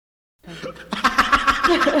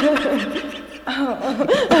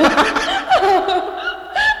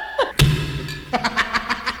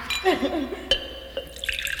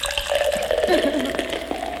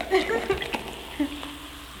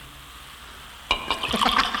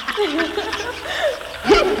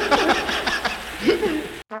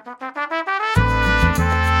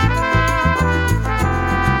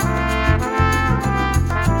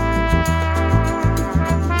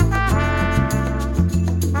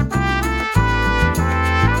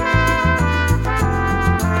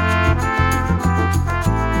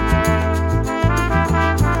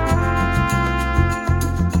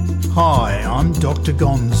Hi, I'm Dr.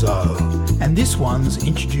 Gonzo, and this one's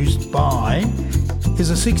Introduced By is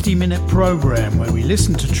a 60-minute program where we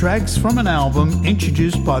listen to tracks from an album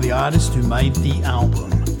introduced by the artist who made the album.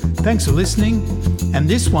 Thanks for listening, and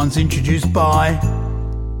this one's introduced by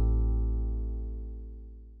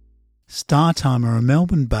Startime are a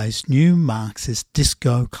Melbourne-based new Marxist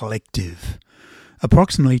disco collective,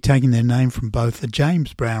 approximately taking their name from both a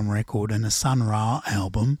James Brown record and a Sun Ra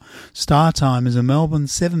album. Startime is a Melbourne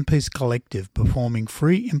 7-piece collective performing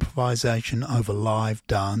free improvisation over live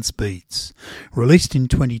dance beats. Released in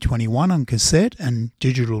 2021 on cassette and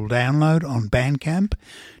digital download on Bandcamp,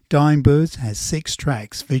 Dying Birds has 6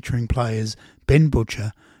 tracks featuring players Ben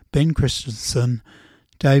Butcher, Ben Christensen,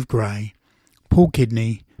 Dave Gray, Paul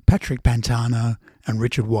Kidney, Patrick Pantano and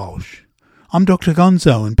Richard Walsh. I'm Dr.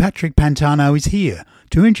 Gonzo, and Patrick Pantano is here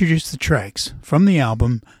to introduce the tracks from the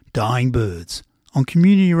album Dying Birds on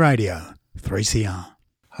Community Radio 3CR.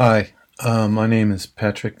 Hi, my name is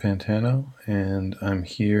Patrick Pantano, and I'm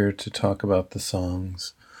here to talk about the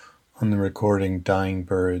songs on the recording Dying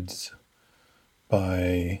Birds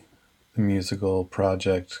by the musical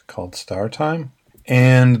project called Startime.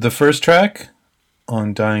 And the first track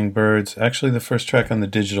on Dying Birds, actually the first track on the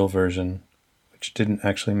digital version, which didn't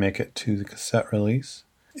actually make it to the cassette release,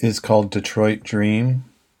 is called Detroit Dream,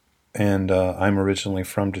 and I'm originally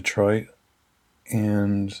from Detroit,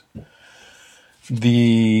 and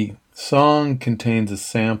the song contains a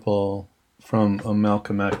sample from a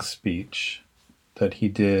Malcolm X speech that he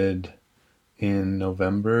did in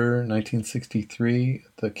November 1963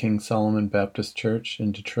 at the King Solomon Baptist Church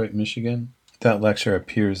in Detroit, Michigan. That lecture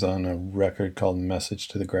appears on a record called Message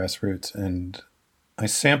to the Grassroots, and I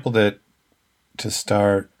sampled it to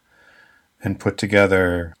start and put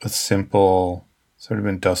together a simple sort of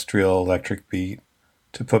industrial electric beat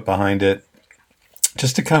to put behind it,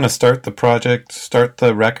 just to kind of start the project, start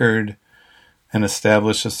the record, and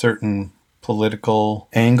establish a certain political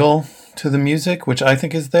angle to the music, which I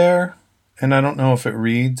think is there. And I don't know if it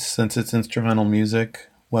reads, since it's instrumental music,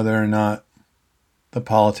 whether or not the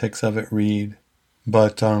politics of it read.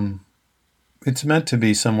 But it's meant to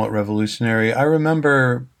be somewhat revolutionary. I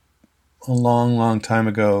remember a long, long time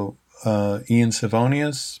ago, Ian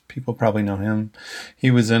Savonius, people probably know him.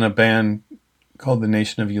 He was in a band called the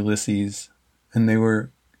Nation of Ulysses, and they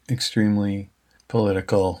were extremely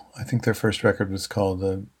political. I think their first record was called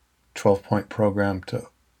the 12-Point Program to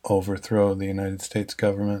Overthrow the United States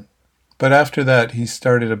Government. But after that, he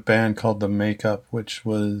started a band called The Makeup, which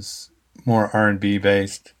was more R&B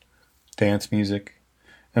based, dance music.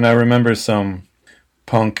 And I remember some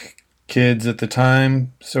punk kids at the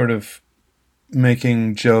time sort of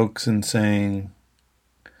making jokes and saying,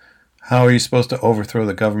 how are you supposed to overthrow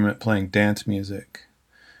the government playing dance music?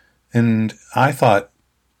 And I thought,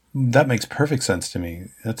 that makes perfect sense to me.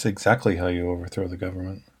 That's exactly how you overthrow the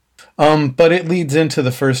government. But it leads into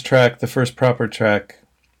the first track, the first proper track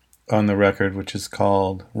on the record, which is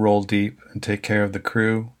called Roll Deep and Take Care of the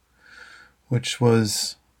Crew, which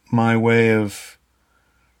was my way of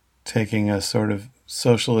taking a sort of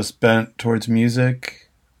socialist bent towards music,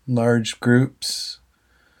 large groups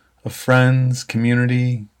of friends,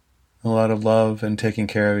 community, a lot of love, and taking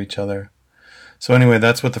care of each other. So anyway,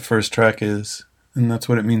 that's what the first track is, and that's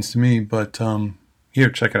what it means to me. But here,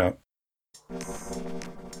 check it out.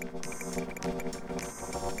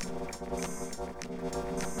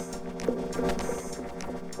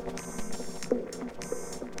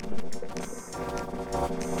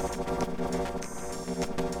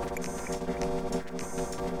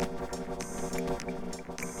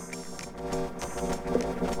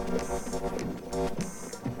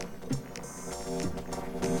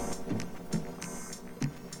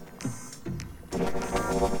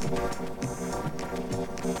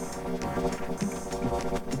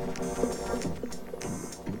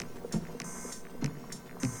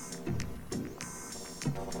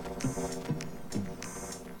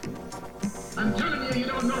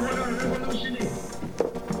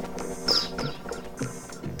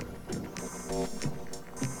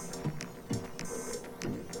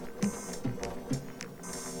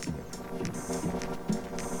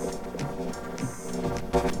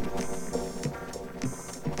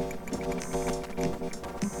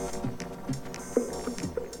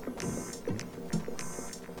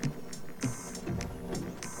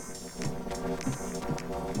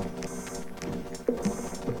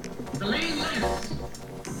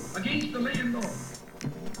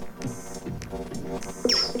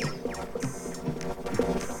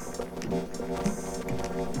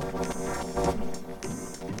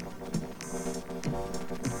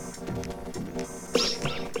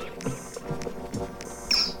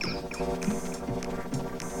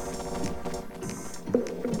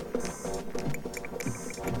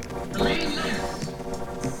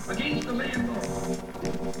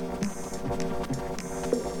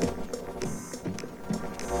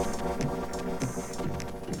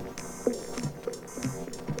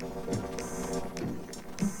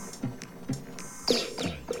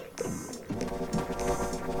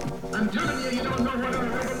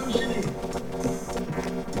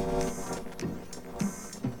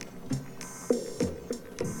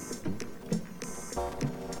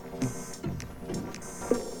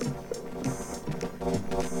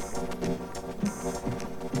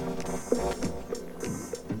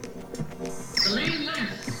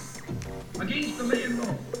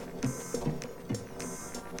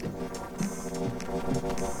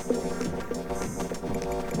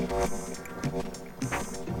 The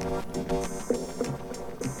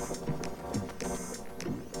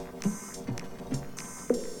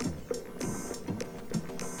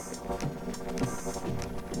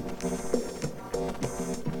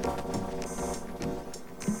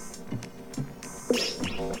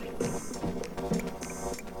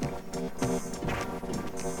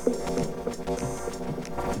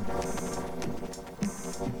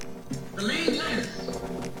land lasts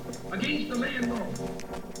against the landlord.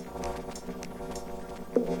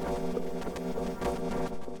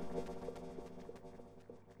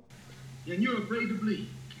 And you're afraid to bleed.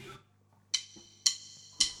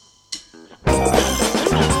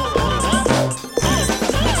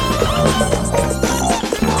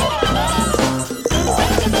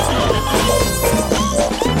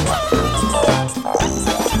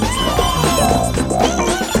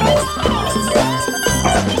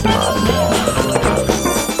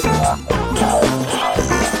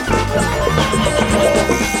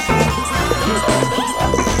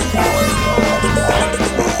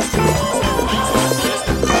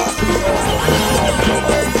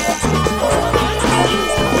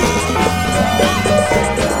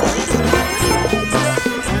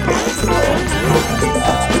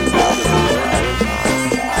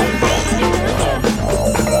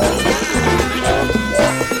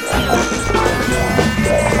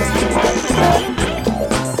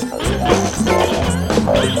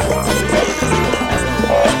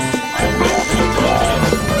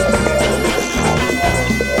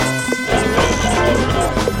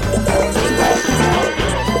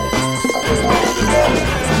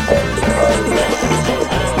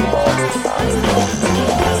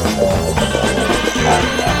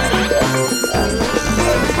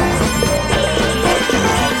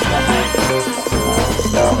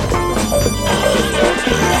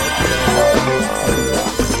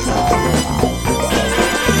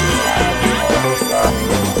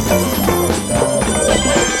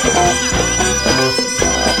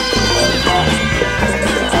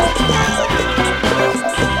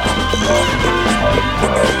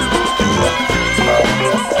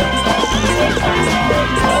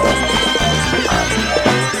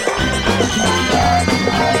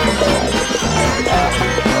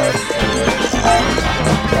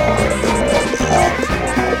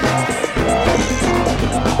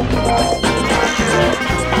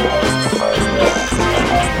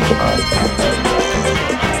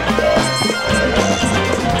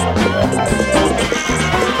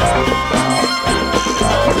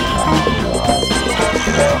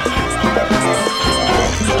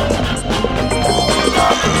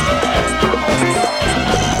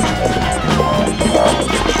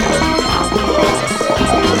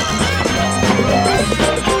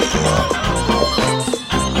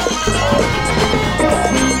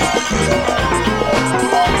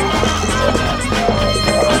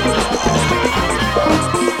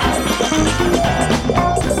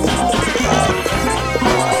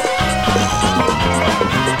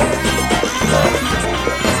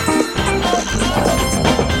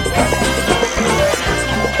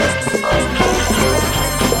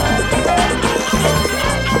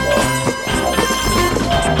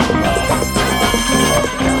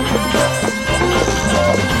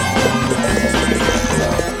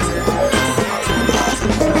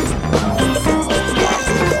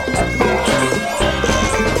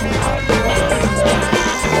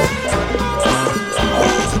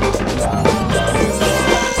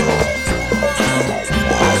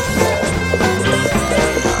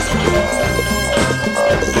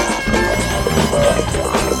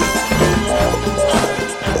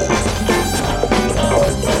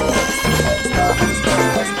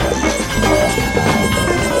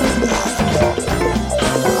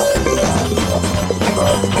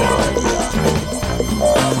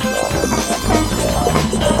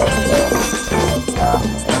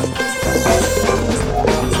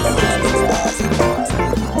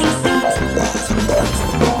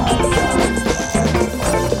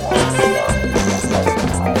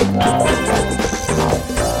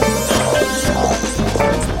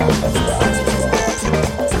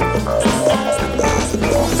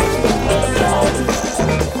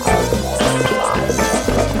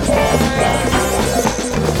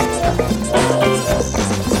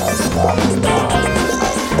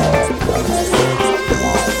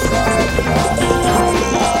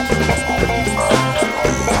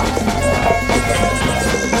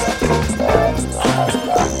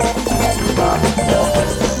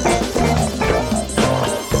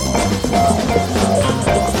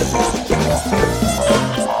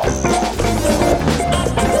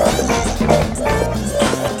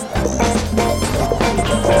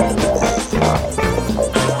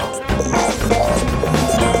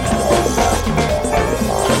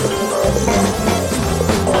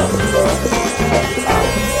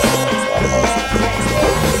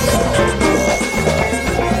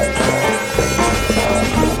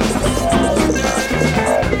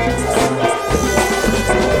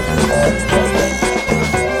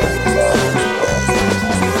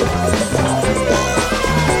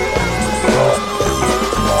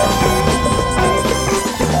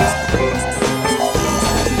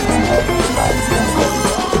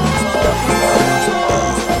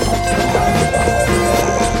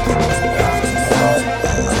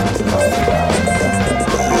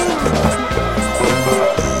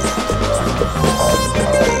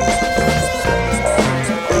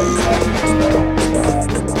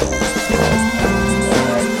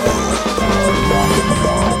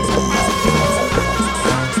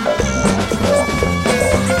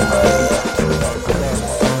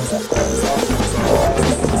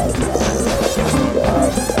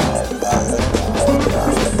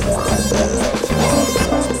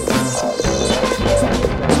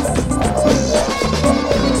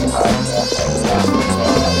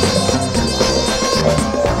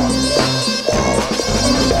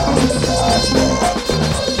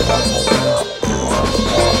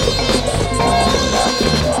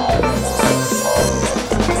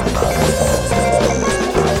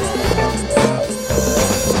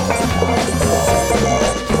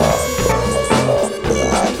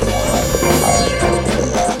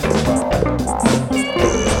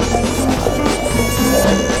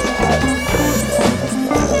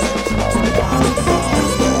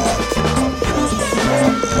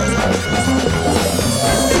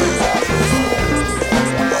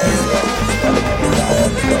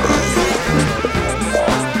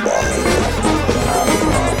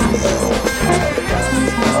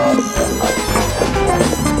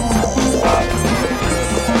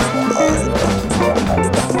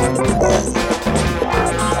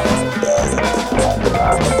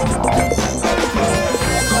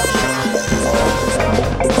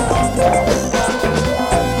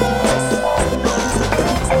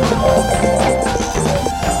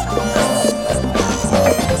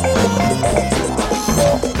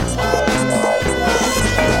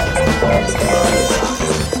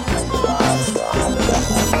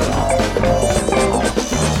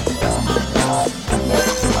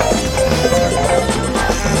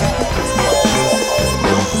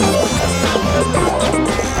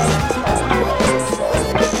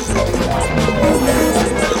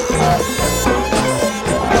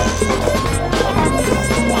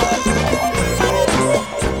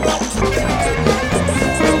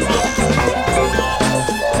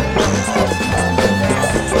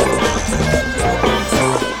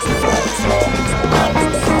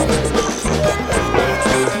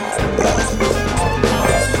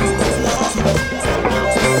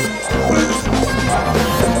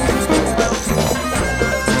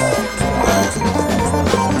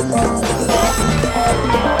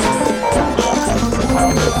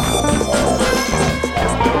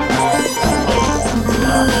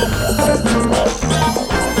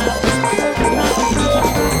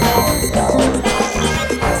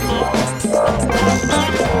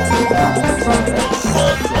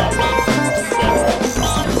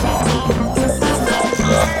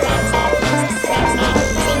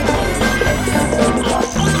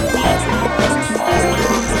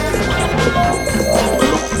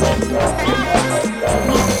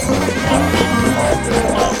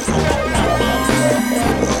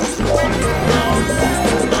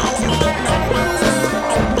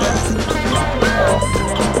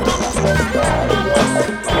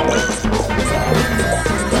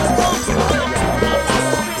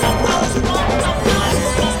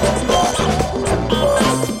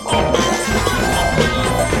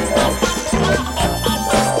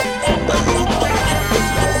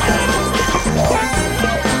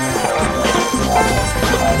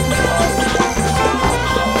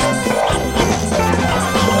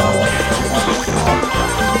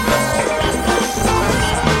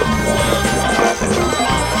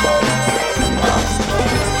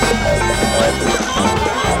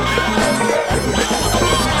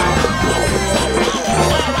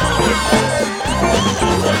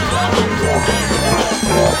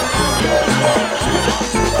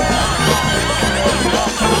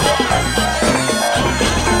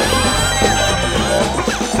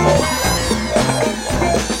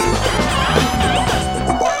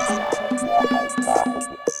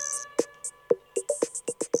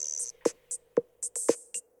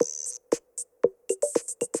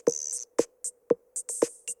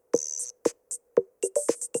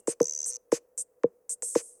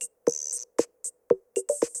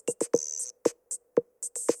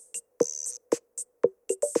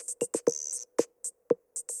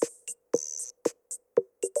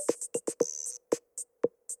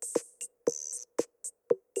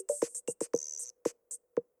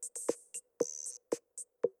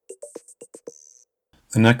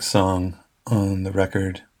 The next song on the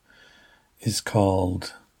record is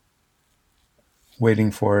called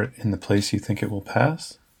Waiting for It in the Place You Think It Will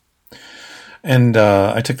Pass. And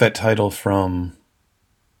I took that title from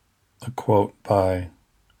a quote by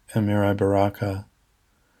Amiri Baraka,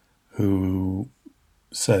 who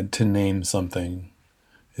said to name something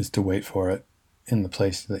is to wait for it in the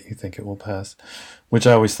place that you think it will pass, which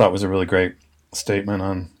I always thought was a really great statement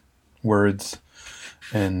on words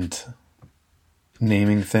and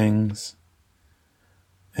naming things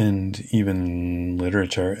and even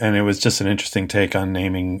literature. And it was just an interesting take on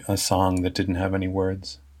naming a song that didn't have any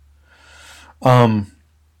words. But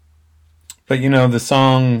the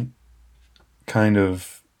song kind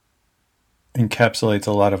of encapsulates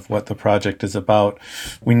a lot of what the project is about.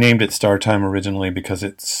 We named it Startime originally because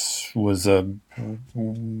it was a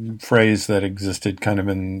phrase that existed kind of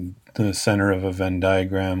in the center of a Venn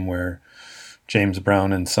diagram where James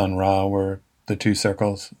Brown and Sun Ra were the two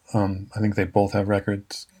circles. I think they both have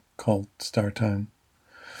records called Startime.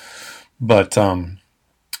 But in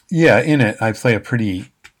it I play a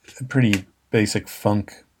pretty basic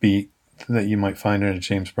funk beat that you might find in a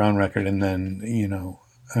James Brown record, and then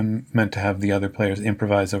I'm meant to have the other players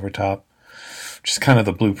improvise over top, which is kind of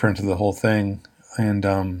the blueprint of the whole thing. And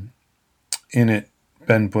in it,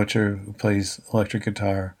 Ben Butcher, who plays electric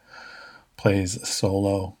guitar, plays a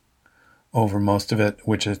solo over most of it,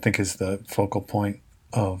 which I think is the focal point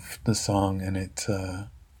of the song. And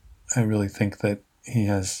I really think that he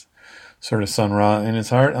has sort of Sun Ra in his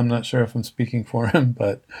heart. I'm not sure if I'm speaking for him,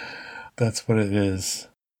 but that's what it is.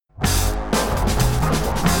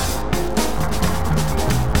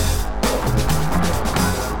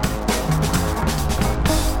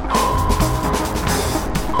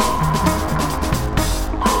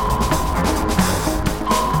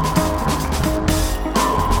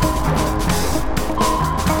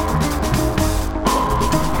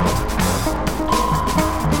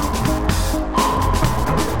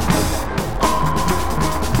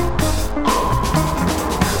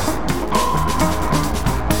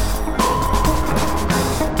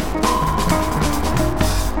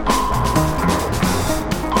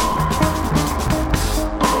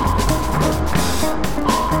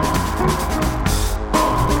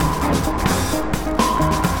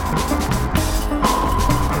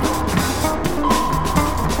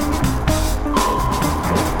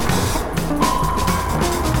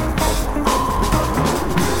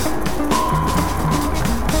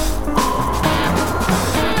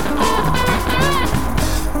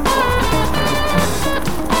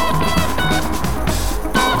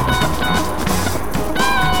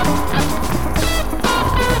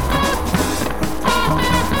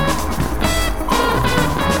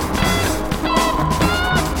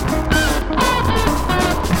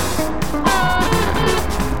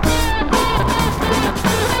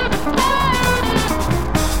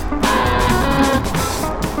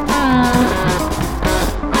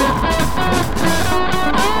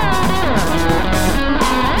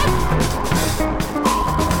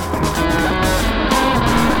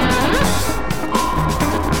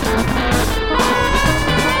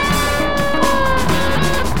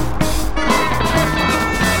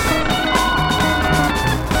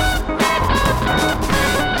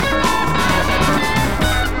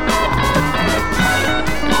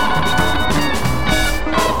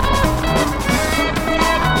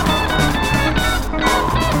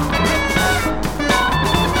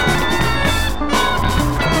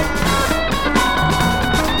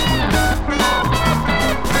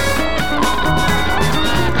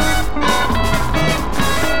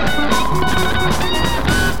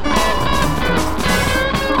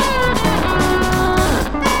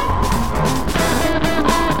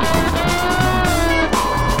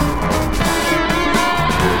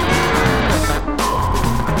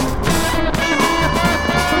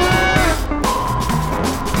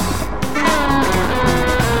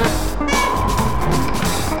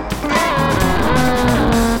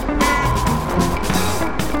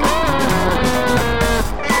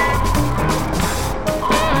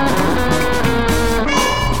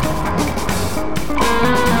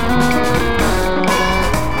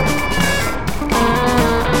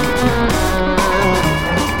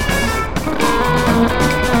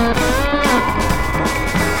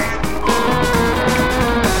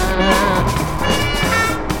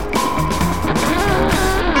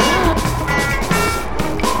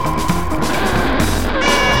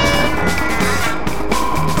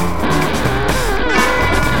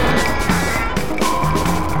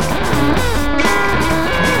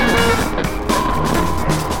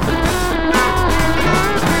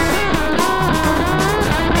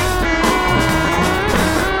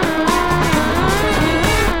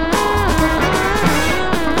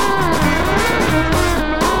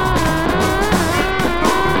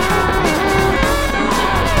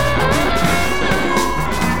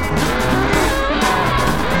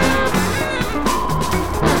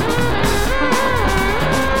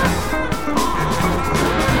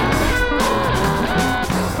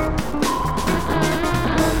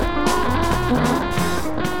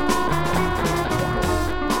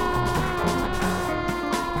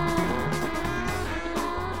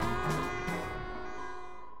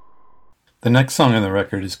 The next song on the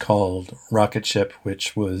record is called Rocket Ship,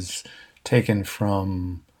 which was taken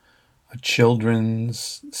from a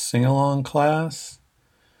children's sing-along class.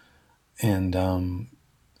 And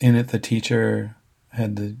in it, the teacher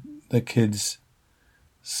had the kids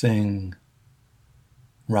sing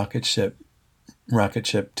Rocket Ship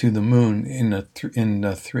to the moon in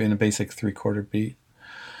a basic 3/4 beat.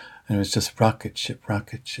 And it was just rocket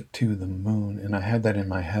ship to the moon. And I had that in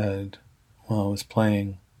my head while I was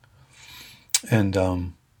playing. And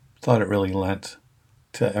thought it really lent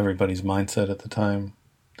to everybody's mindset at the time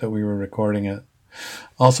that we were recording it.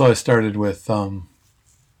 Also, I started with a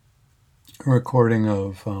recording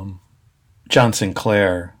of John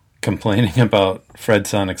Sinclair complaining about Fred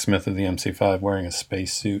Sonic Smith of the MC5 wearing a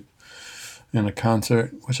spacesuit in a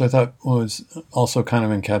concert, which I thought was also kind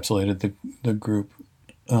of encapsulated the group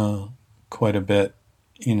quite a bit.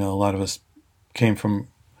 You know, a lot of us came from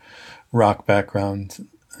rock backgrounds,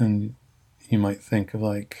 and you might think of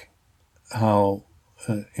like how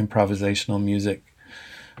improvisational music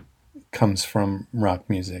comes from rock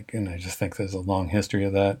music, and I just think there's a long history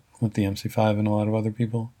of that with the MC5 and a lot of other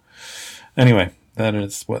people. Anyway, that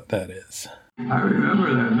is what that is. I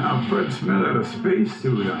remember that now. Fred Smith had a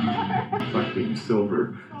spacesuit on, reflecting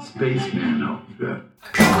silver spaceman outfit.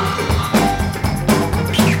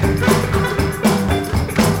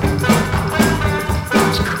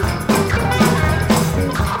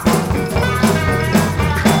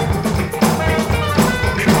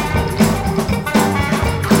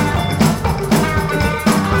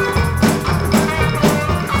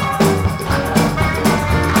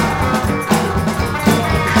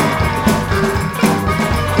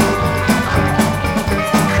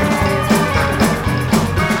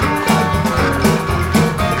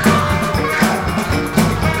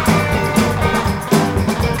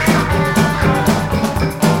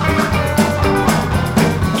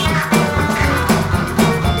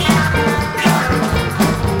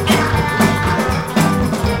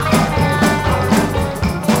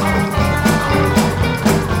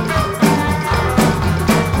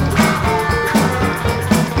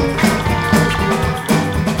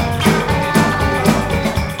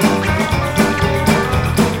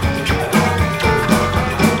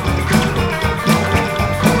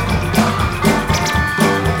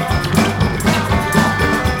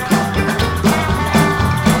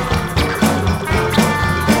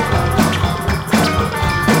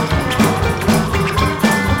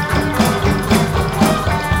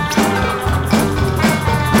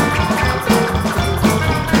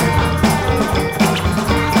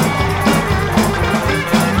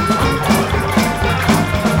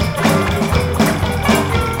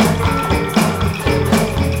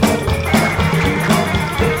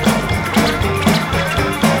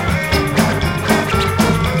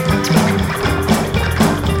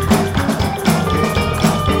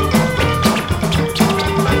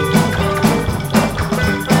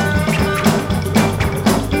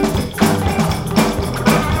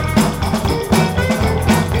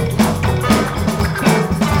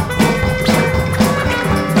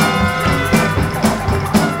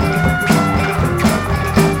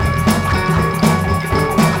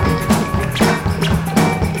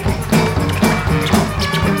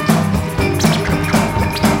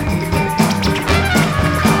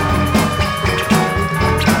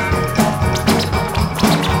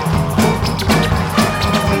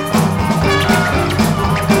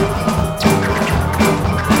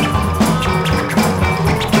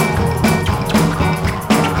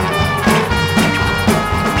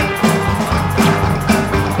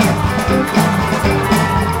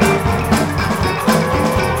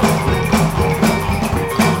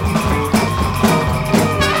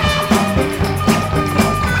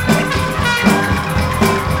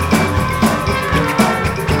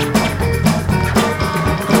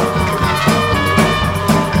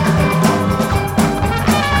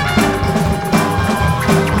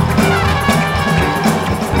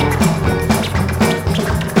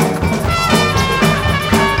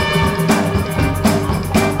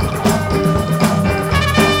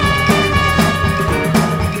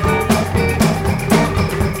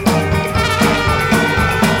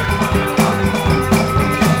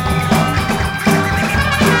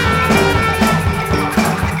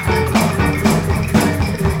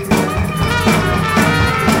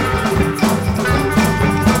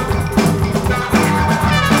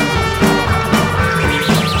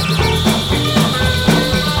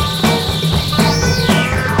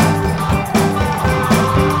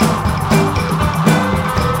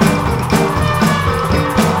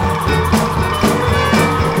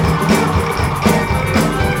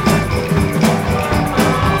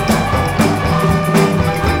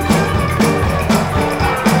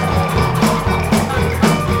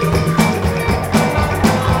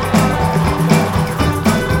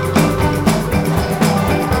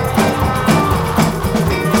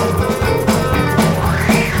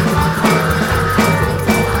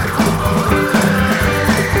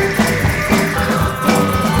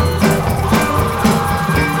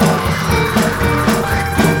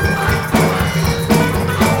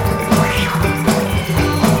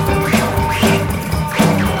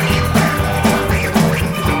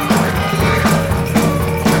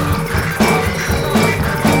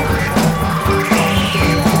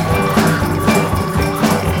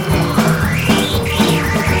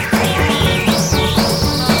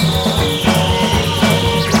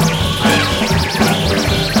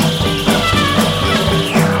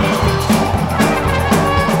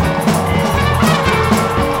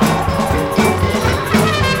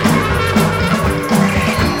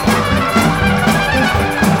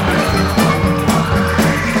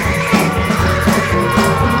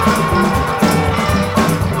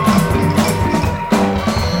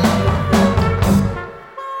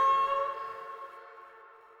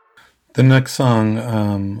 The next song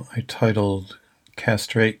I titled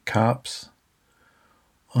Castrate Cops,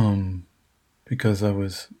 because I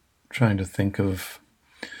was trying to think of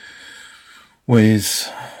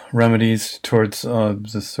remedies towards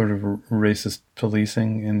this sort of racist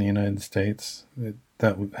policing in the United States.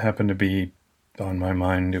 That happened to be on my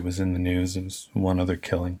mind. It was in the news. It was one other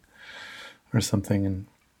killing or something, and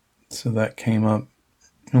so that came up.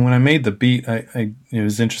 And when I made the beat, it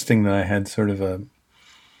was interesting that I had sort of a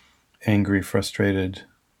angry, frustrated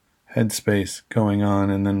headspace going on,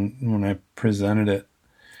 and then when I presented it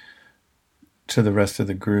to the rest of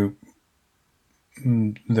the group,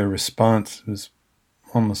 their response was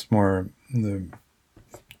almost more, the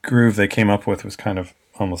groove they came up with was kind of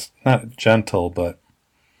almost not gentle but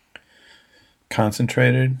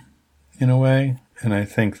concentrated in a way, and I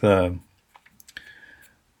think the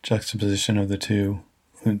juxtaposition of the two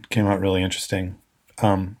came out really interesting.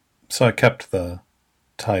 So I kept the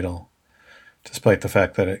title despite the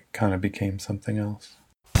fact that it kind of became something else.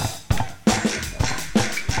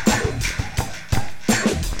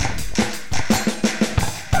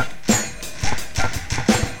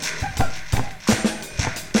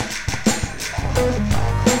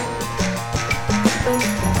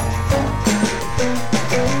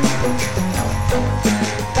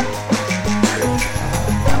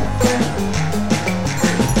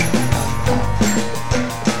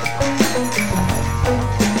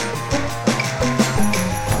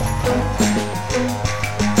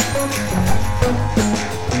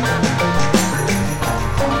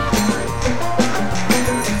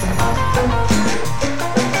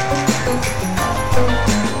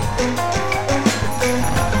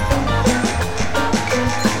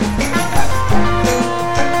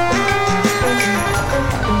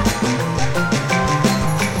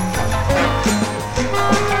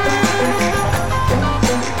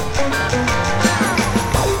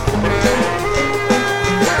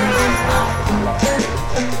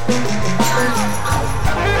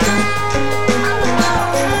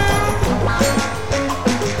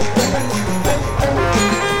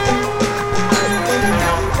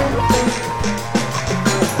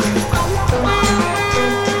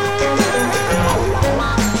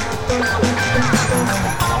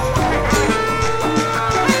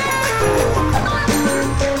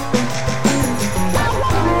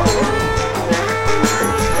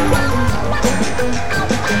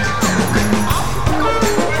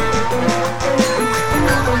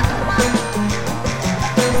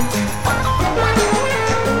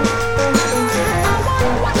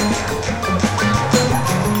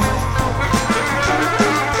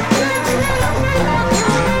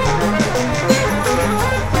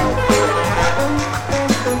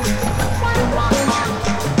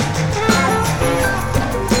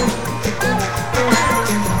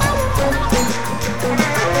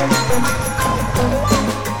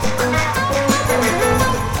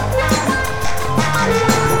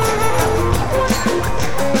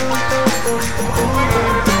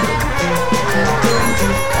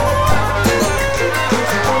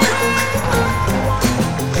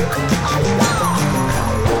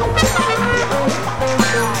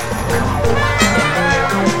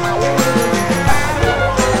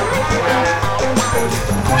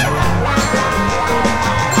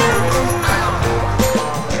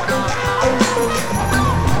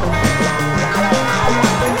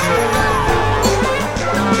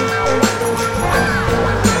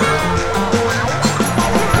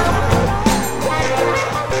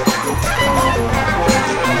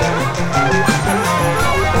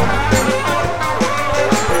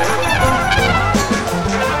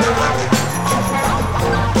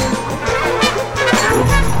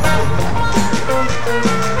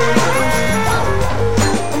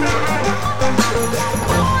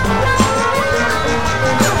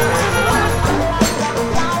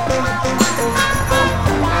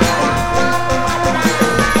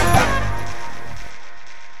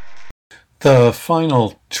 The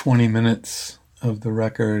final 20 minutes of the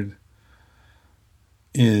record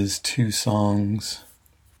is two songs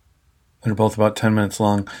that are both about 10 minutes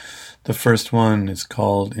long. The first one is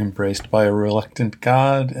called Embraced by a Reluctant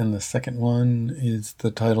God, and the second one is, the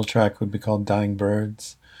title track would be called Dying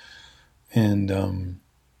Birds. And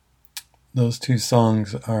those two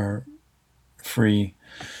songs are free,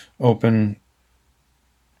 open,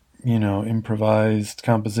 improvised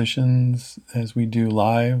compositions as we do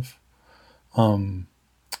live.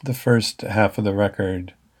 The first half of the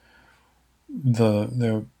record,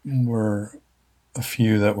 there were a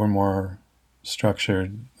few that were more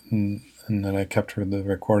structured, and then I kept the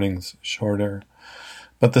recordings shorter.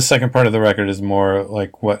 But the second part of the record is more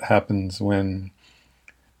like what happens when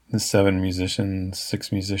the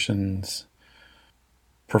 6 musicians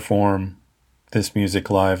perform this music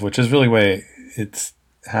live, which is really the way it's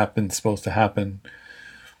supposed to happen.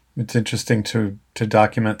 It's interesting to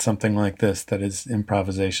document something like this that is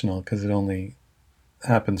improvisational, because it only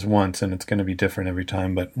happens once and it's going to be different every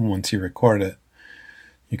time. But once you record it,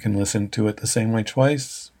 you can listen to it the same way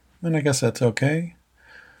twice, and I guess that's okay.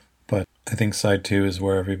 But I think side 2 is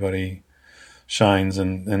where everybody shines,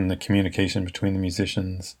 and the communication between the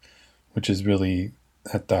musicians, which is really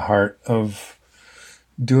at the heart of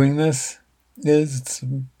doing this. It's a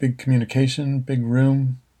big communication, big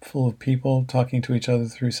room full of people talking to each other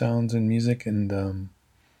through sounds and music, and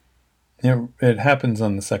it happens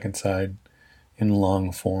on the second side in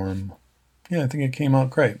long form. Yeah, I think it came out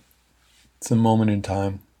great. It's a moment in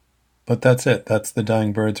time. But that's it. That's the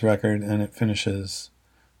Dying Birds record, and it finishes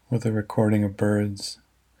with a recording of birds.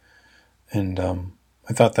 And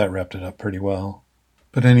I thought that wrapped it up pretty well.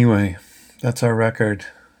 But anyway, that's our record.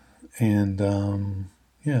 And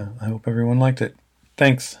I hope everyone liked it.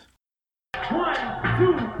 Thanks. 1,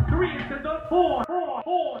 2, 3 to the 4.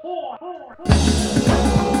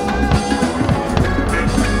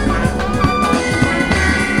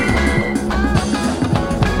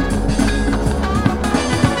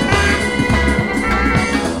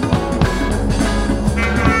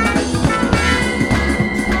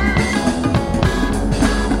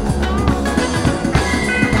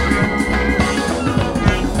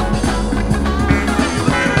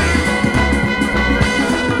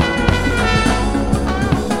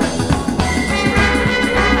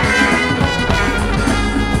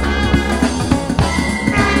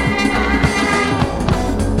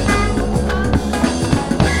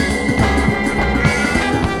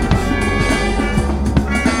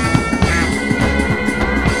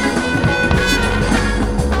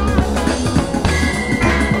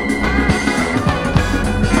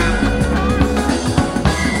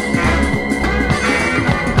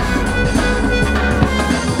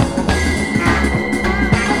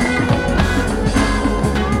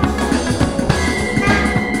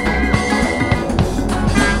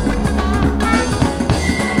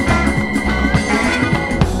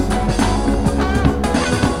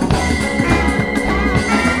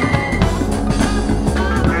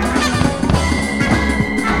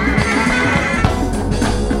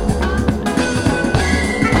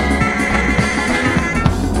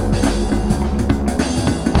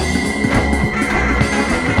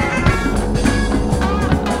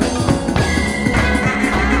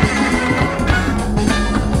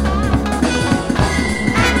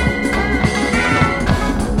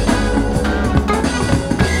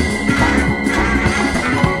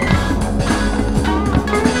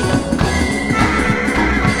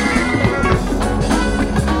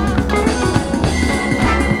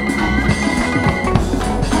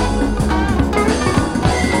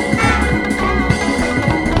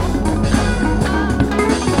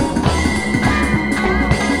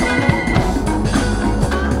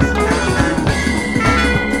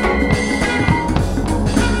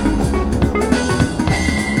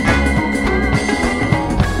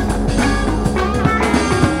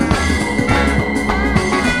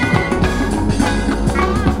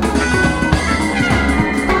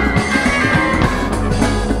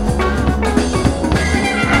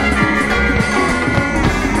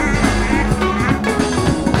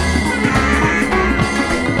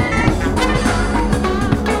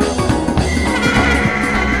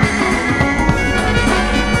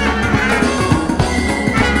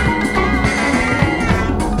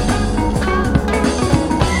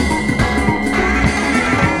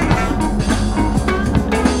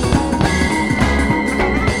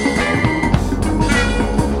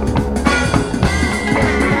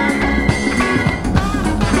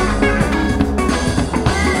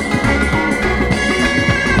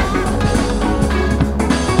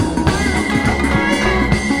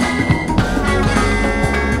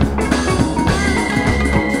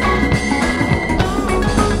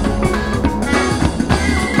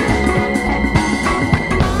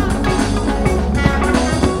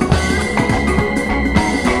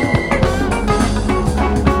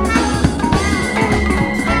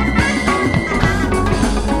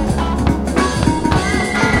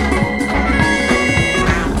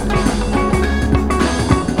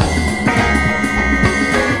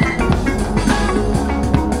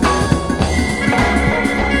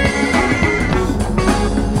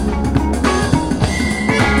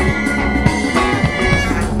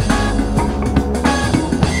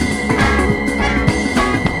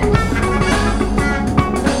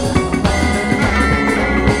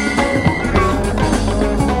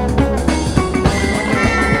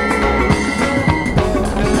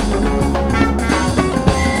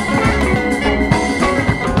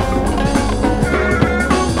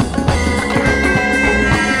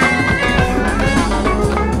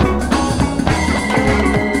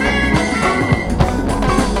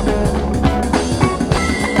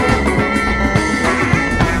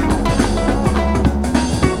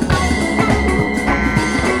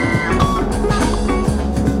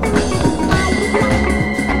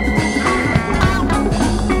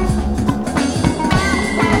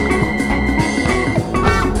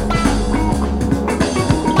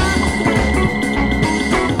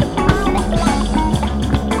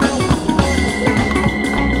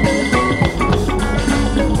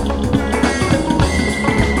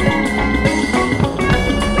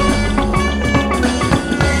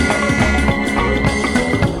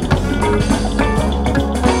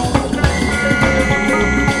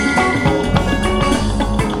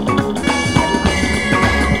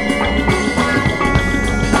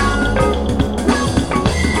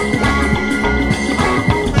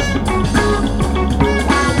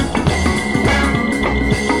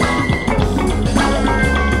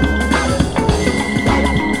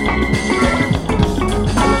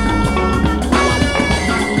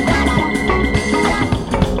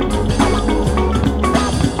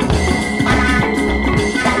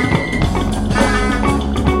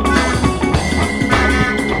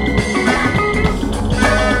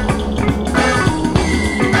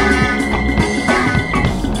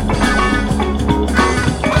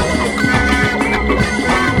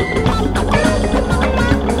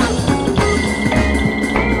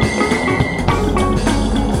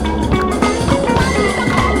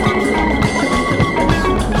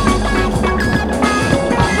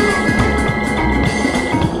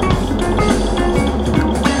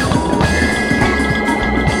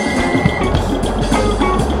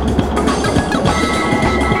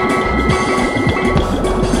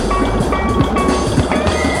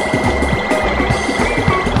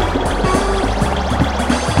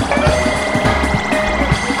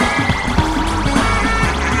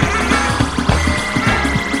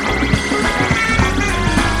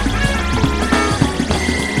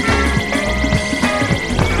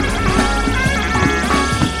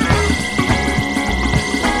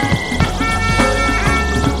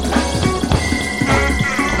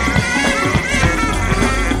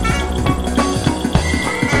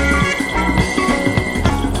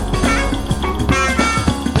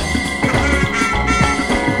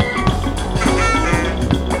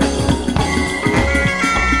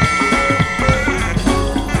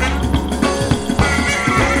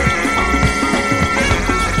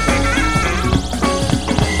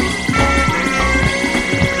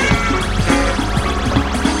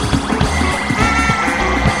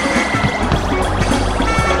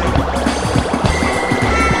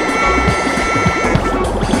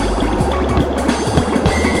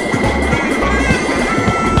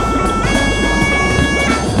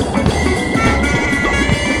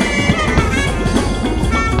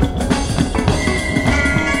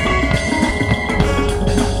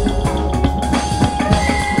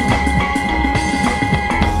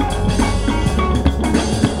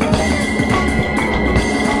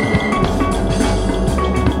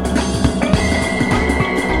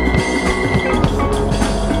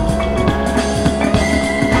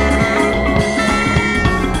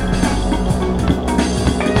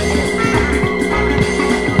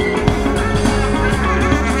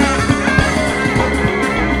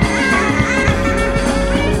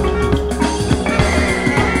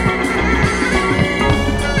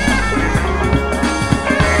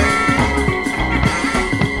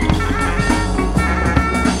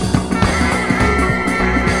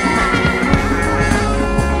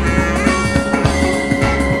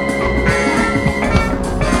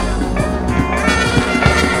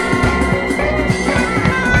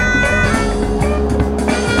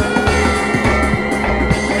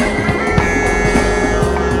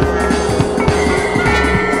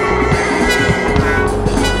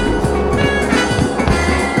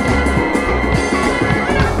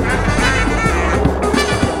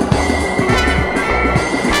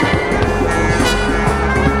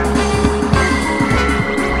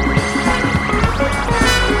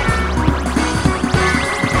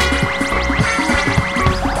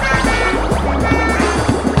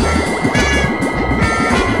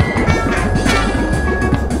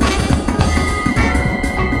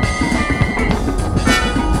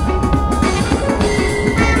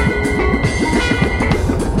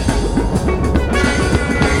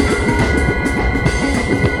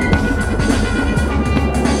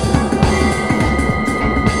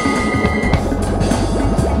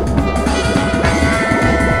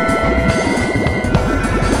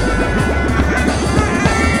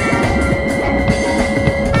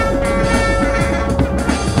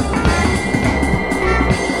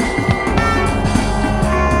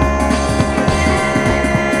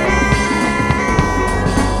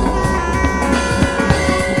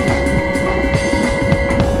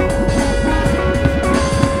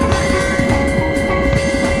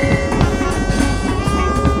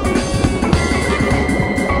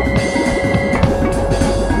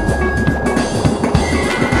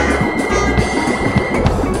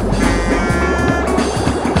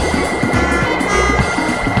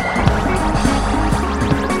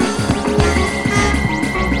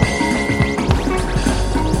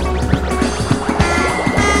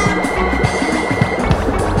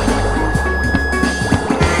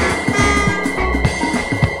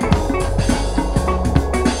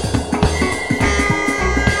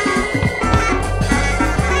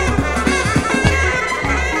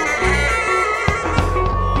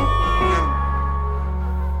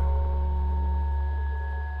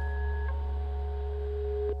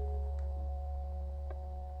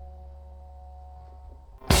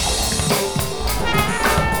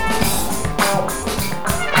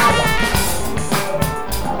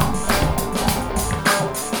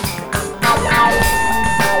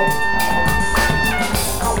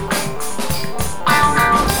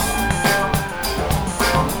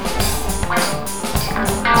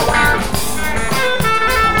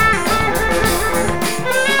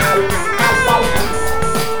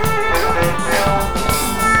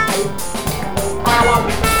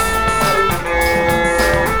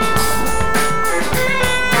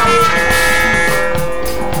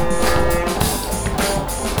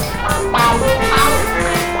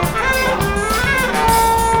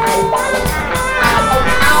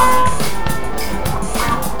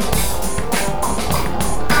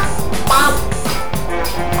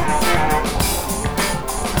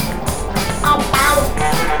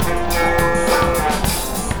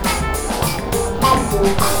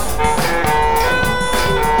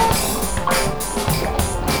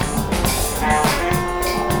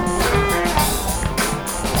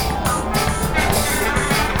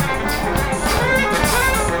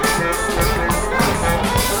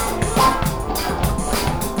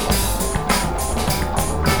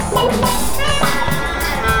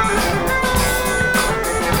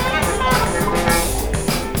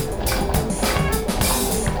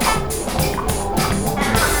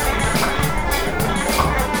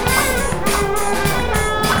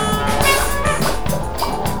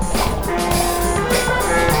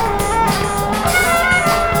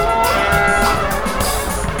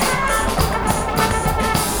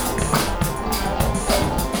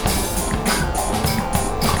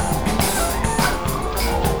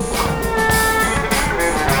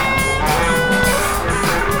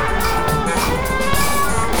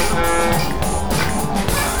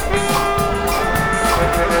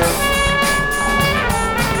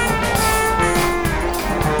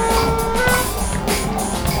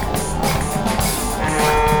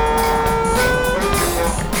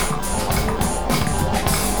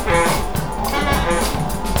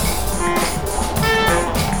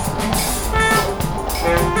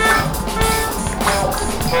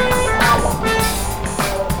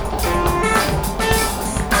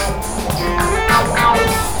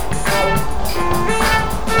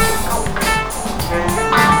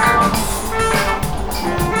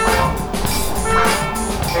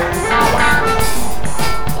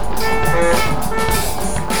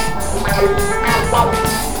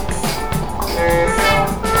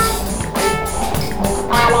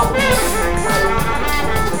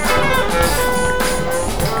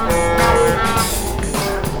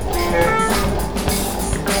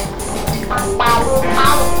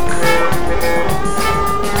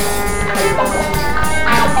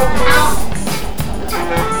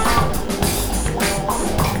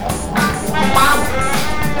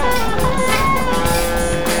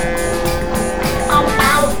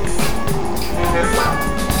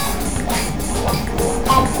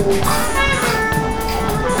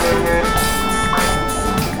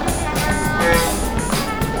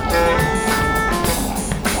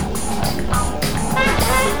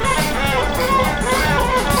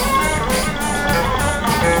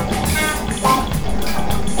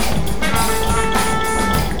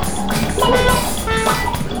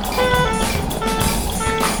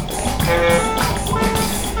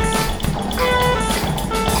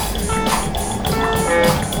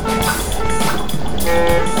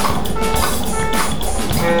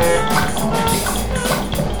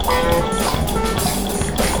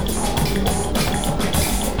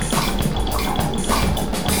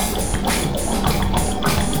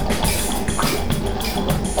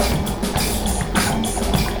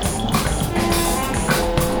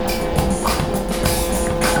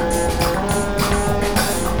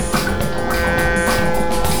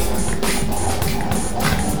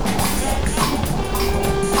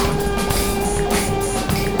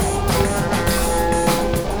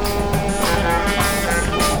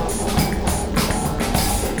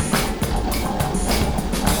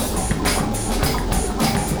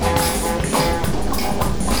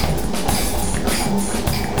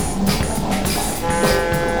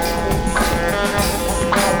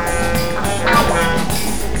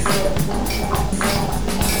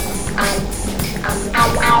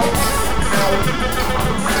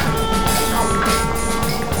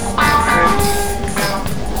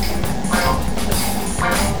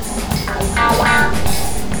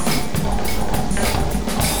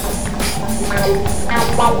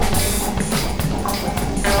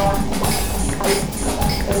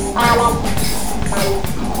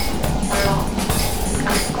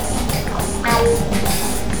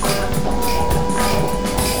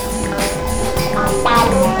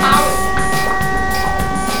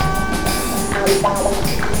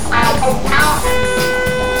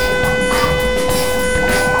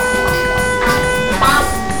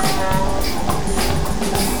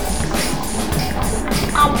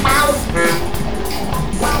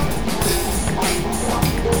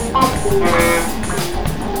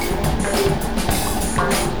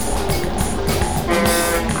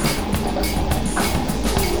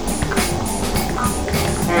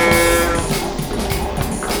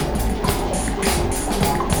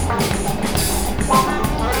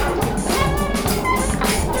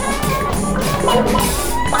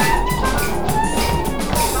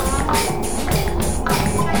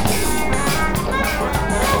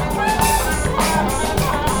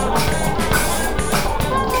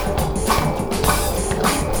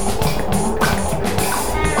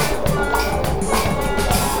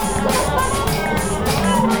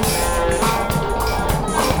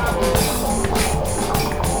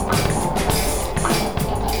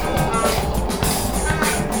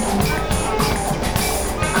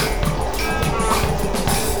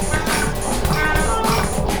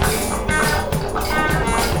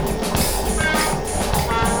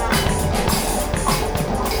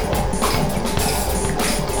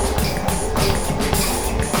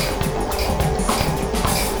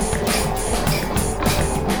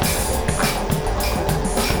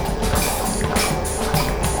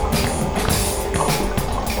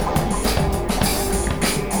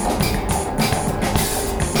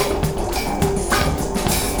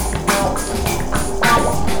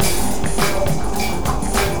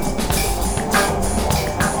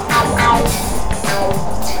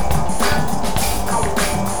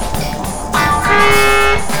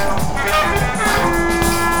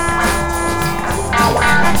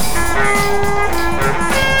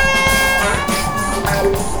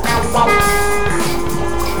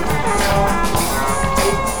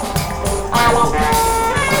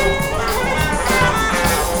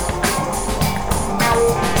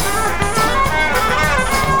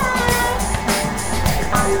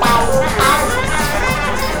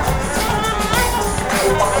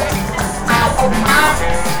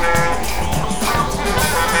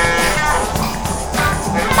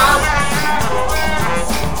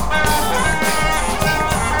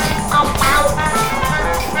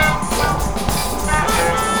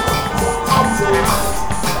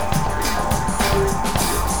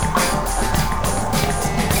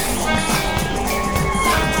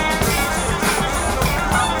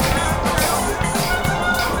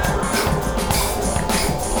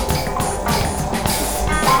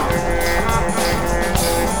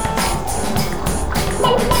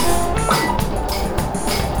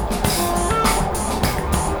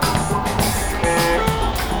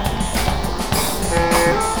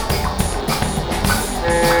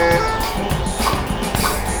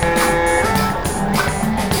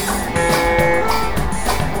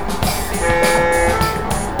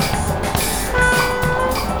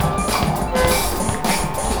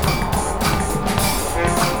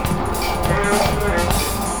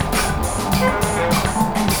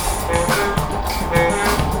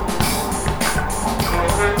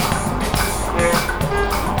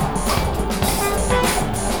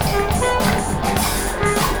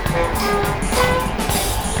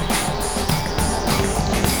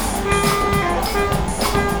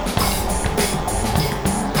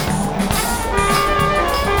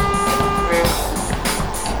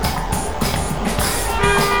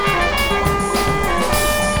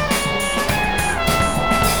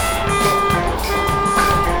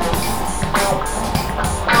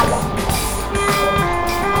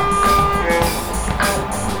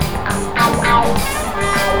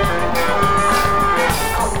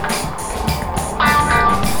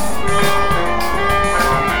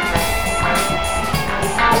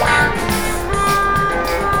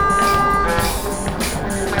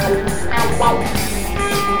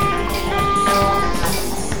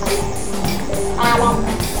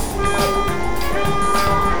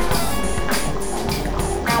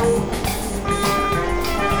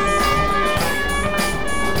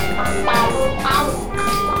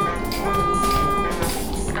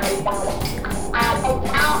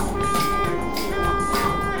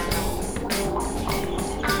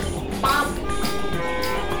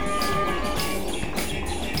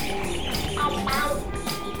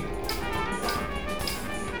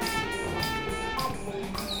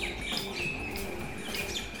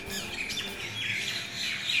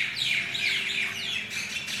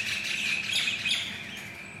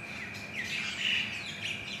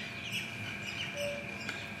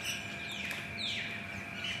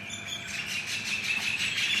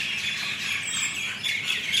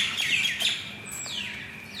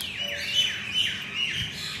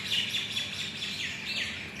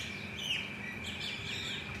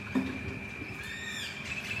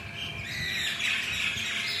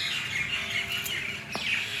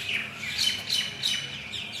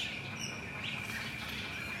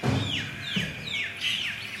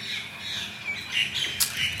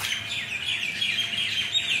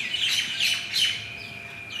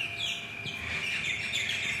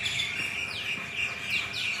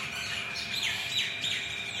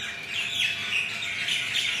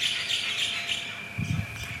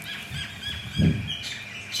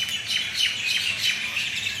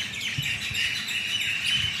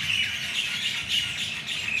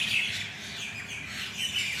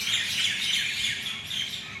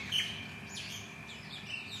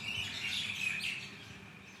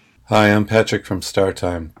 Hi, I'm Patrick from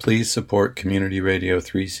Startime. Please support Community Radio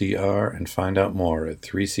 3CR and find out more at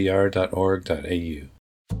 3cr.org.au.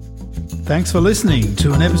 Thanks for listening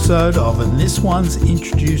to an episode of And This One's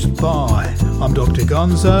Introduced By. I'm Dr.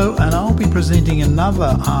 Gonzo and I'll be presenting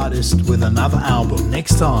another artist with another album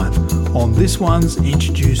next time on This One's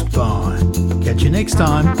Introduced By. Catch you next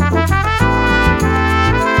time.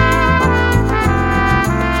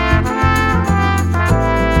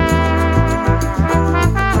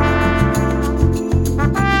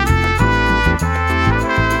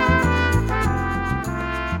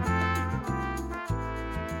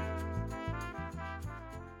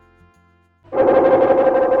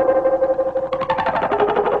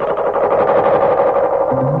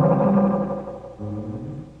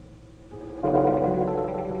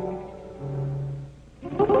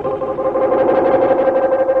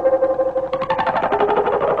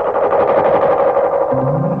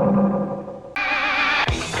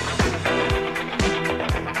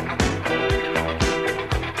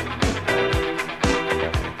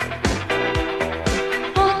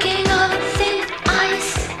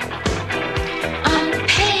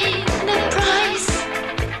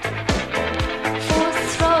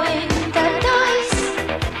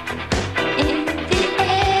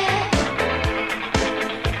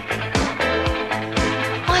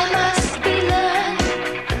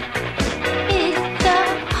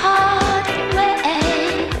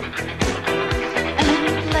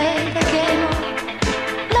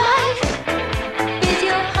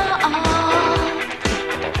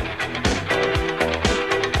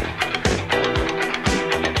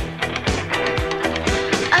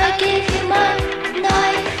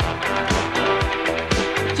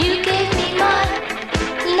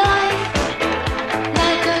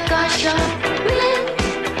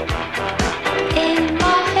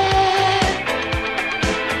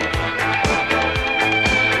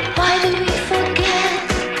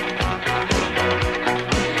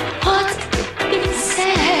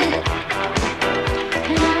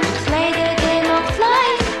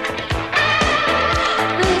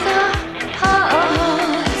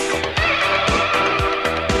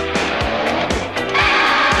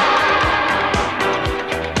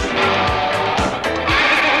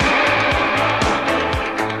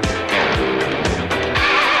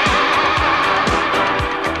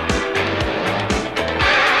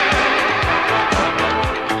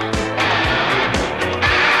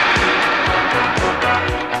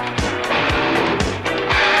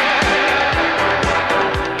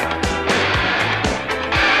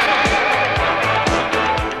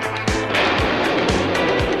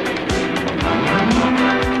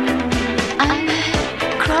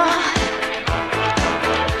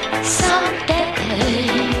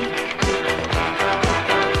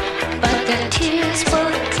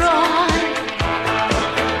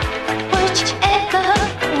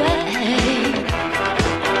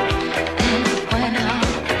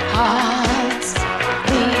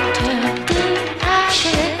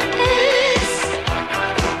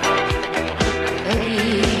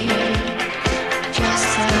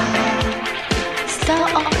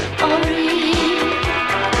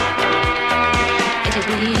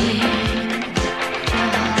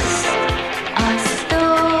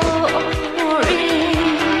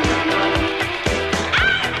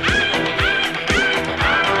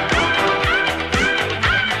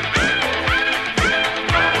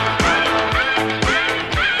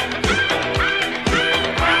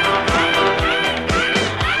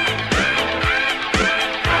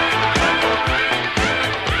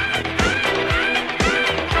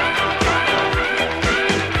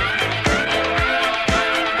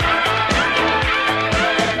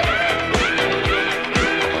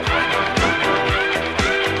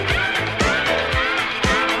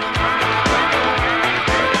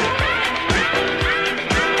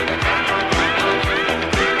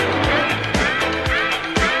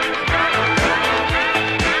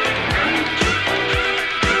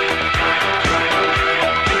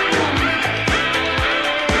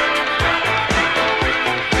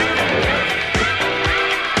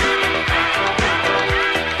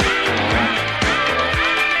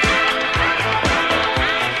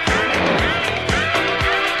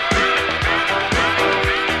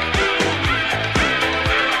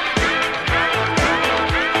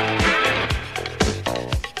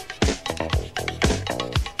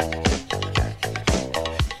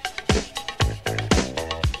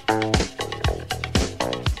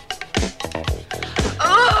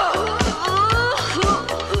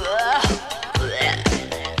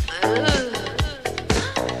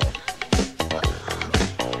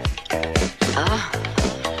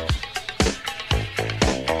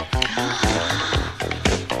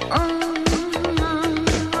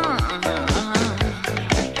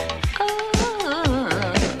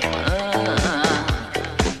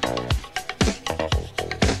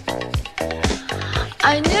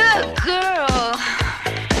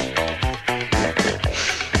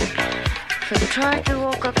 we tried to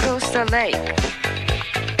walk across the lake.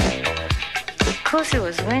 Because it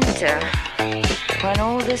was winter, when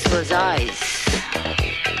all this was ice.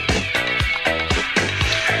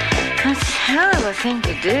 That's a hell of a thing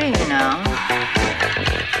to do, you know.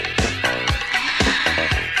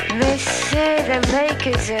 They say the lake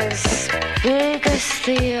is as big as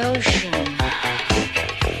the ocean.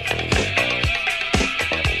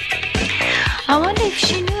 I wonder if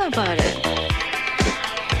she knew about it.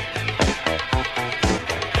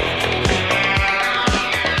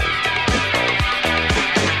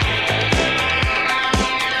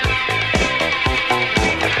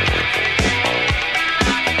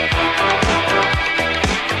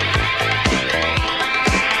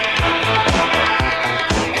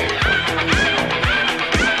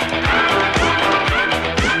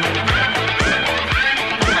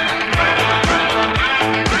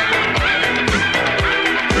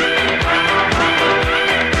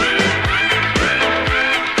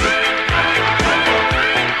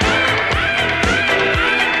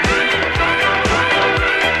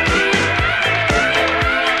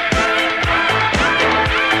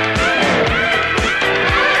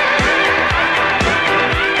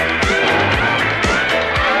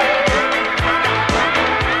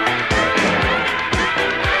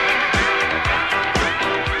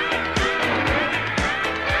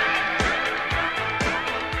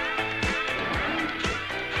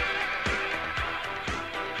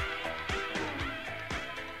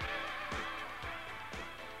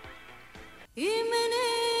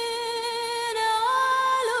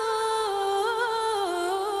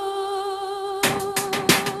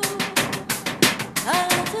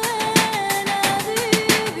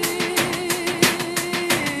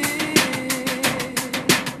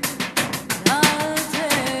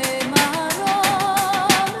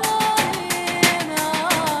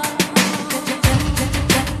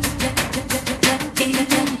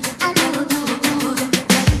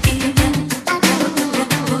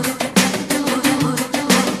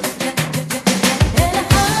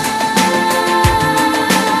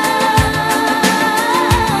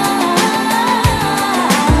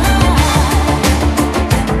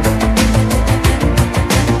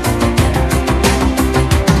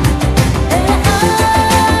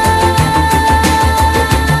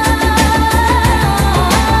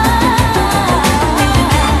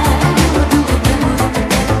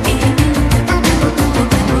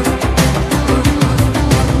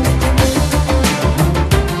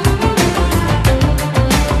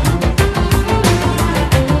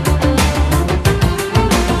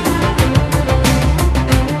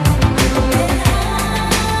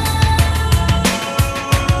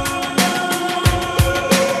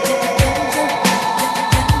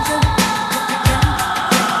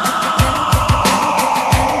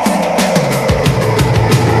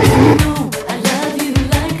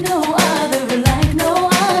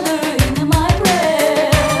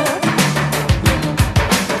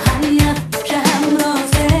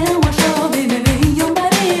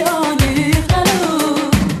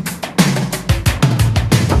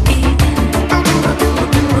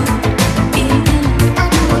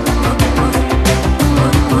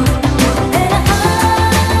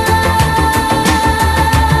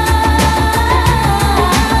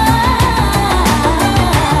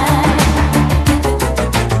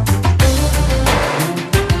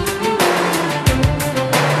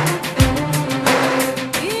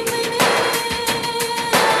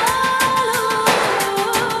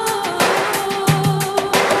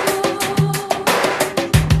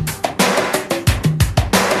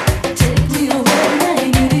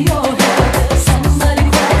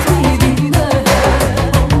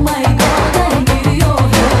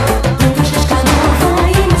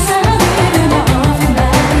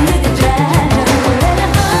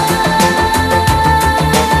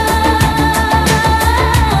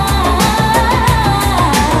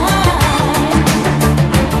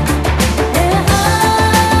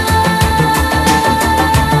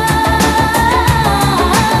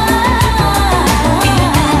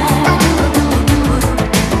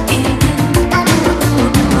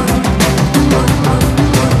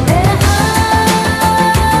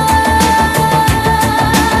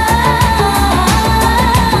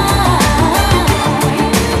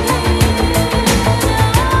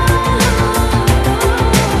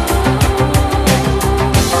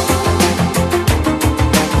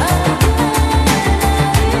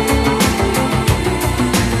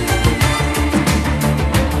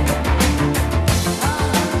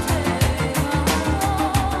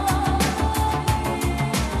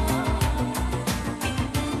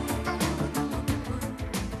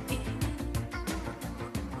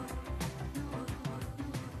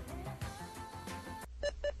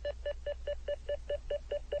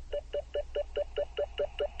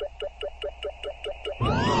 Through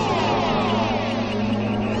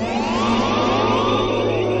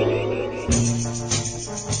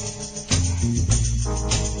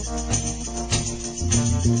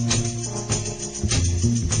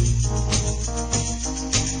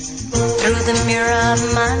the mirror of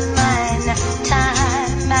my mind,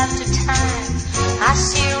 time after time, I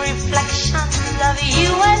see reflections of you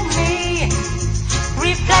and me.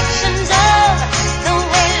 Reflections of the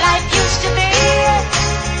way life used to be.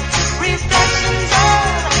 Reflections of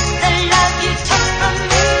the love you took from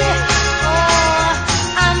me. Oh,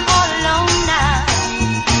 I'm all alone now.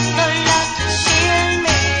 No love to shield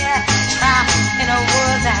me. Trapped in a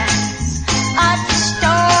world that's a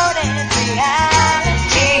distorted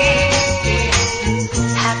reality.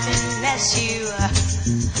 Happiness you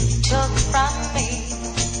took from me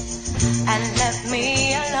and left me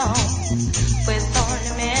alone with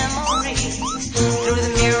only memories. Through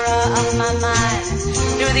the mirror of my mind,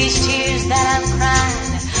 through these tears that I'm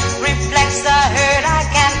crying, reflects the hurt I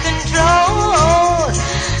can't control.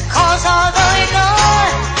 'Cause although you're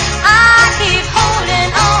gone, I keep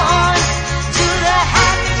holding on to the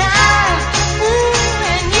happy time. Ooh,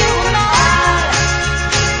 and you and I,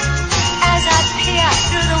 as I peer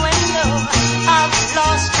through the window of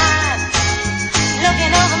lost time,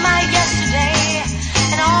 looking over my yesterday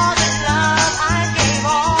and all the love I gave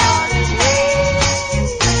all the years.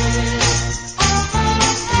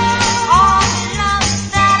 All the love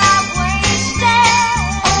that I've wasted,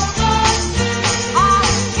 all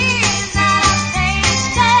the tears that I've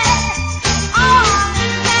tasted, all the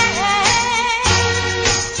pain.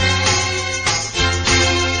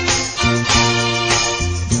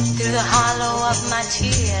 Through the hollow of my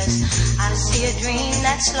tears, I see a dream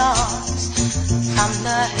that's lost from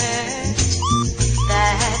the hurt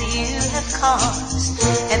that you have caused.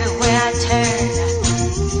 Everywhere I turn,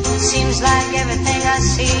 seems like everything I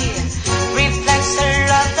see reflects the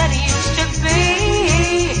love that used to be.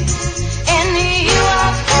 In you I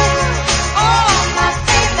put all my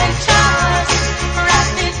faith and trust,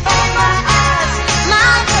 right before my eyes,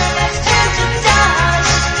 my world has turned to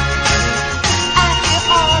dust. After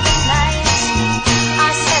all the nights I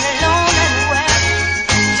sat alone and wept,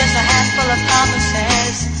 just a handful of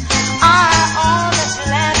promises are all that's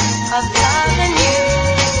left of love and you.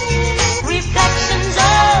 Reflections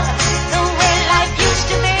of the way life used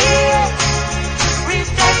to be.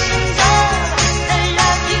 Reflections of the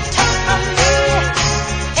love you took from me.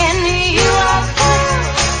 In you I put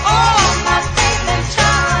all my faith and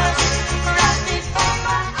trust, right before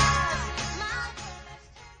my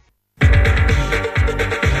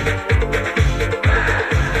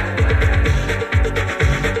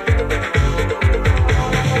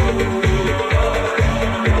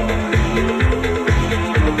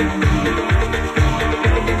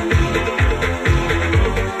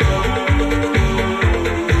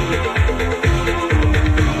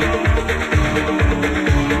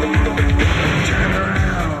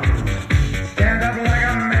Stand up like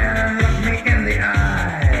a man and look me in the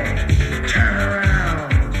eye. Turn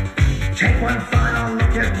around. Take one final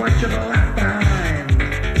look at what you've left behind.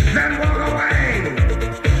 Then walk away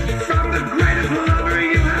from the greatest lover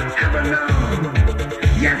you have ever known.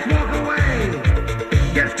 Yes, walk away.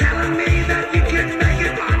 You're telling me that you can make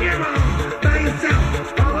it on your own, by yourself,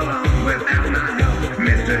 all alone, without my help.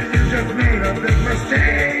 Mister, you just made a big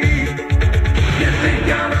mistake. You think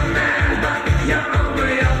you're a man, but you're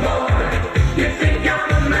only a boy. You think you're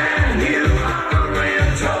a man, you are only a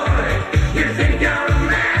toy. You think you're a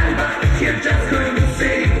man, but you just couldn't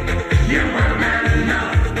see. You weren't man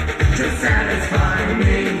enough to satisfy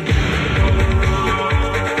me.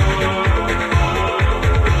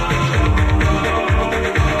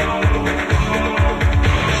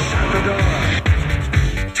 Shut the door.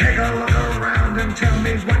 Take a look around and tell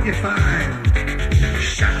me what you find.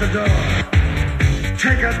 Shut the door.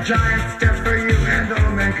 Take a giant step for you and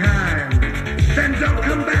all mankind. Then don't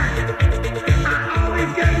come back. I always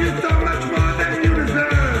gave you so much more than you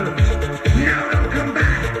deserved. Now don't come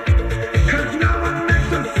back. 'Cause no one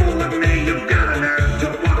makes a fool of me. You've got a nerve to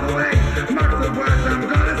walk away. Mark the words I'm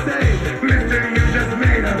gonna say. Mister, you just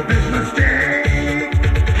made a big mistake.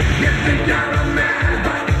 You think you're a man,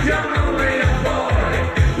 but you're only a boy.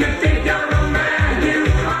 You think you're a man, you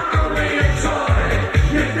are only a toy.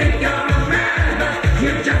 You think you're a man, but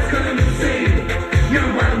you just couldn't see. You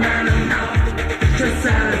weren't man enough to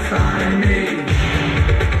satisfy me.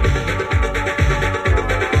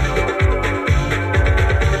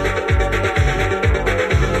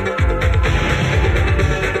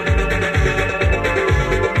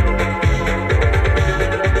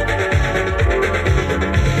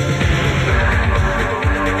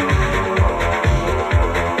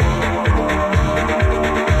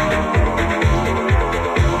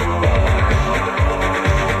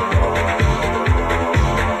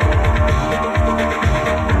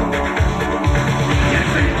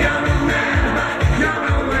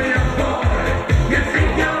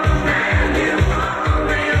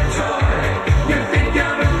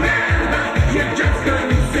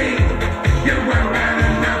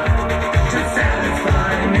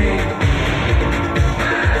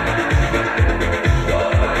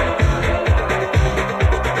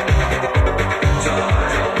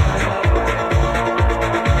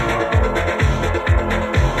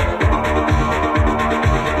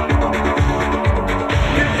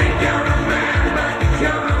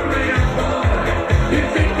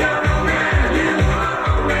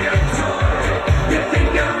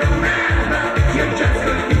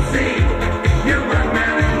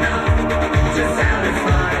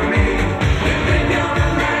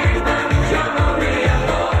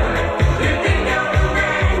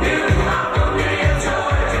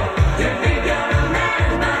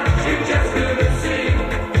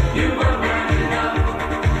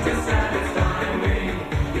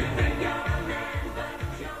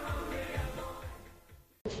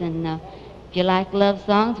 If you like love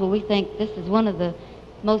songs, well, we think this is one of the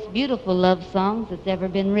most beautiful love songs that's ever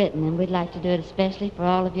been written, and we'd like to do it especially for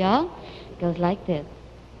all of y'all. It goes like this.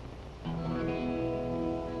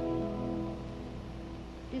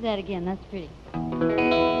 Do that again, that's pretty.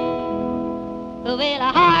 Well,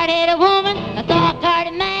 a hard-headed woman, a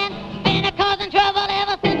soft-hearted man, been a causing trouble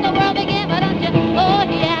ever since the world began, but don't you? Oh,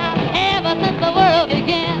 yeah, ever since the world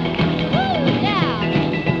began. Woo,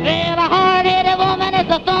 yeah. Well, a hard-headed woman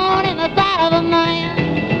is a thorn in the side of a man.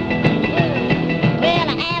 Well,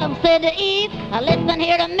 Adam said to Eve, listen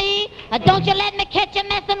here to me, don't you let me catch you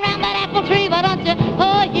messing around that apple tree, but don't you?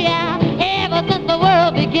 Oh, yeah, ever since the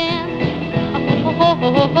world began. Oh, oh,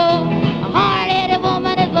 oh, oh, oh. A hard-headed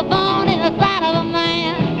woman is a thorn in the side of a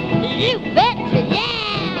man. You betcha, yeah!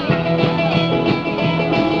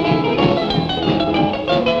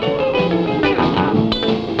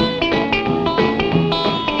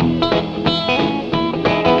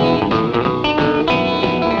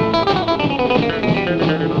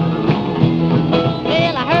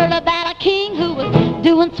 Well, I heard about a king who was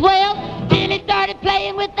doing swell till he started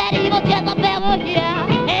playing with that evil Jezebel. Oh, yeah,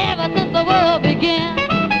 ever since the world began.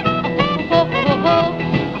 Oh, oh, oh, oh.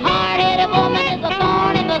 A hard-headed woman is a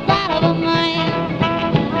thorn in the side of a man.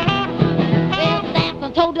 Well,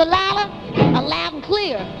 Samson told Delilah, loud and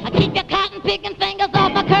clear, keep your cotton-picking fingers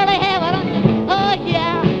off my curly hair. Oh,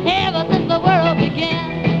 yeah, ever since the world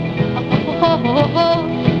began. Oh, oh, oh, oh.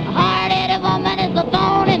 A hard-headed woman is a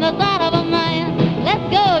thorn in the side of a man. Let's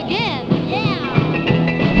go again, yeah.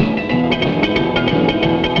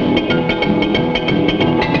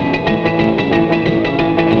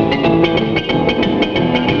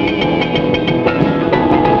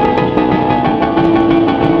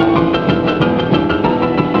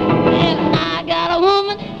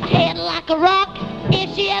 A rock.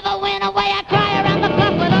 If she ever went away, I'd cry around the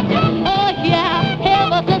clock. Oh yeah,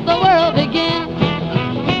 ever since the world began.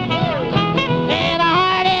 And a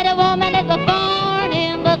hard-headed woman is a thorn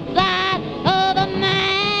in the side of a man.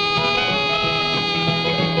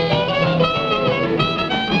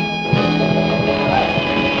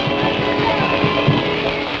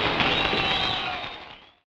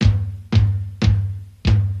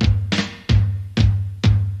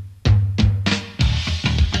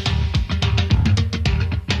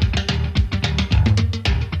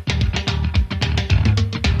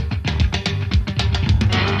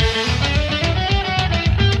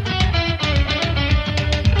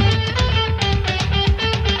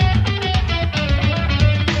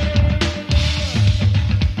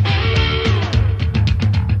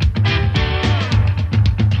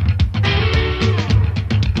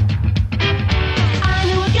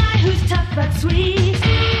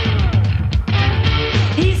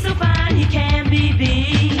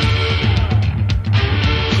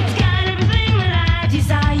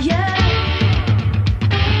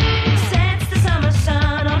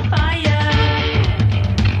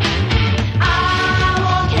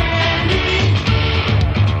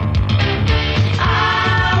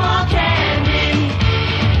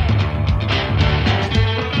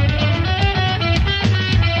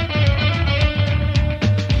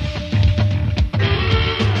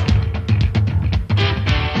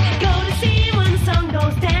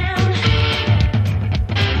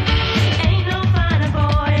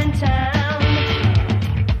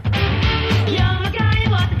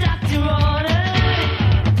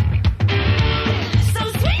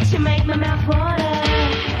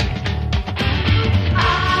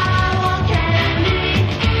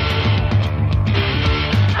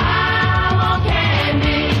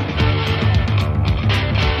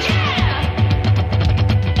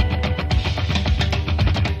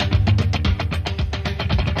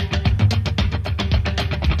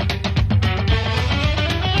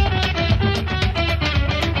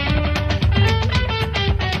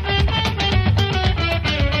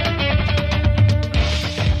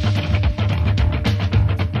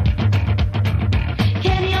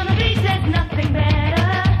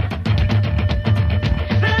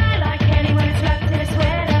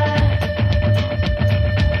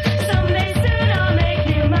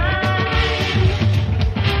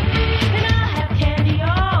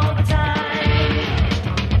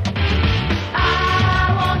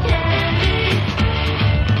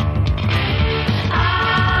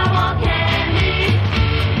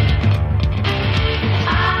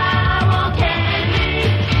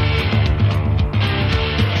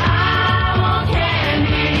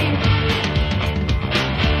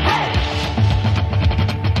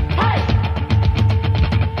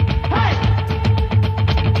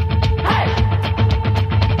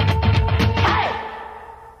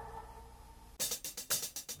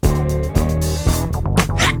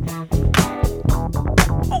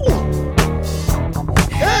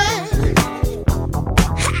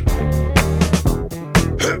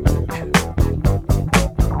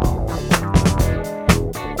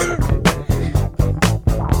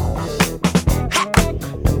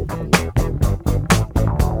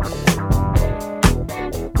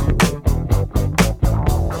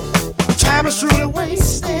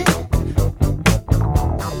 wasted.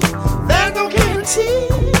 There's no guarantee.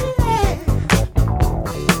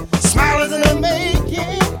 Smile is in the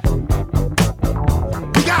making.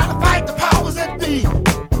 We gotta fight the powers that be.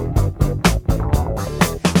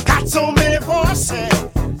 Got so many voices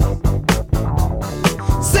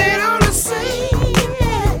saying all the same,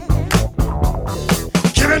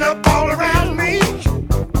 giving up all around me.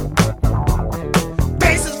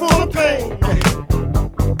 Faces full of pain.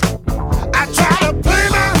 I try to play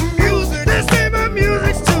my music, they say my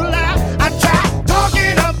music's too loud. I try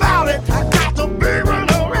talking about it, I got the big run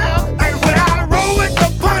around. And when I roll with the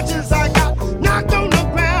punches, I got knocked on the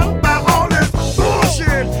ground by all this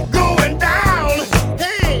bullshit going down.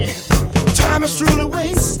 Hey, time is truly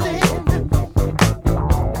wasted.